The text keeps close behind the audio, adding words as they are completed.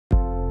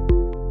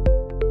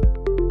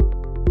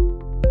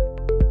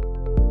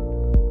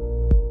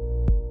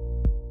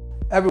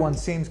Everyone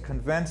seems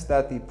convinced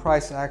that the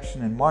price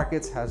action in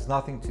markets has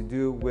nothing to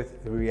do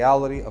with the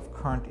reality of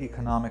current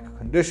economic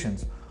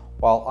conditions.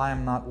 While I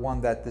am not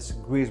one that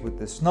disagrees with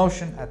this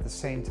notion, at the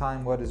same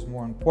time, what is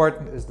more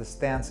important is the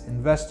stance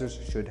investors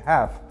should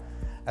have.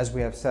 As we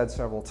have said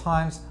several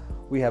times,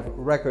 we have a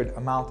record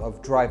amount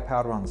of dry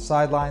powder on the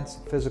sidelines,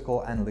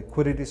 fiscal and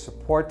liquidity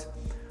support.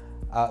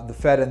 The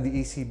Fed and the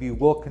ECB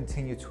will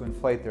continue to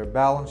inflate their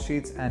balance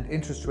sheets, and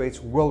interest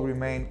rates will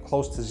remain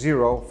close to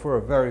zero for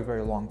a very,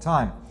 very long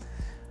time.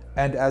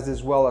 And as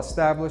is well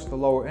established, the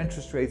lower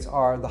interest rates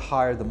are, the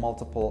higher the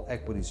multiple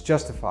equities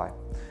justify.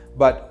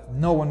 But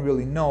no one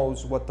really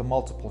knows what the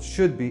multiple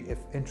should be if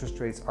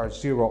interest rates are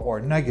zero or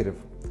negative.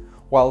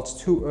 While it's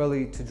too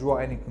early to draw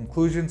any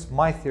conclusions,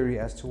 my theory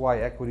as to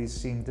why equities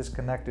seem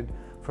disconnected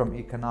from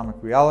economic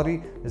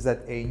reality is that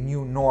a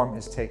new norm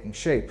is taking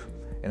shape.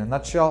 In a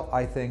nutshell,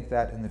 I think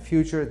that in the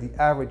future, the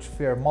average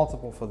fair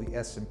multiple for the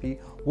S&P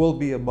will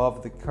be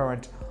above the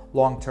current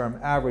long-term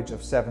average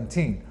of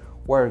 17.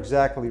 Where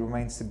exactly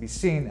remains to be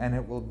seen, and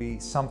it will be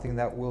something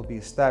that will be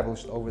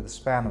established over the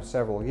span of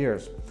several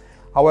years.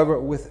 However,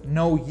 with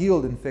no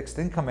yield in fixed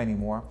income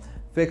anymore,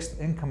 fixed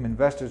income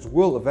investors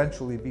will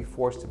eventually be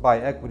forced to buy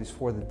equities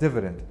for the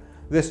dividend.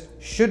 This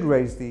should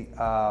raise the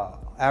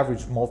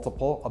average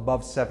multiple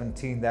above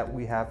 17 that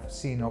we have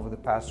seen over the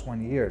past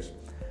 20 years.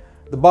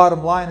 The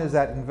bottom line is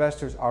that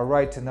investors are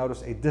right to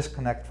notice a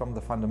disconnect from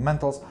the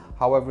fundamentals.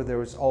 However,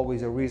 there is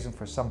always a reason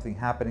for something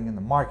happening in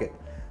the market.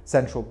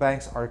 Central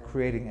banks are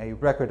creating a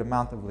record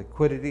amount of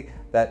liquidity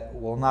that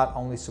will not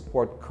only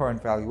support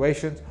current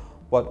valuations,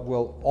 but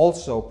will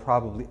also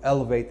probably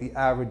elevate the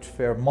average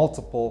fair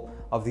multiple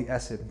of the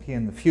S&P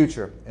in the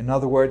future. In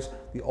other words,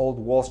 the old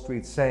Wall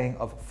Street saying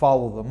of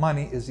follow the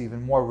money is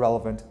even more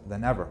relevant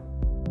than ever.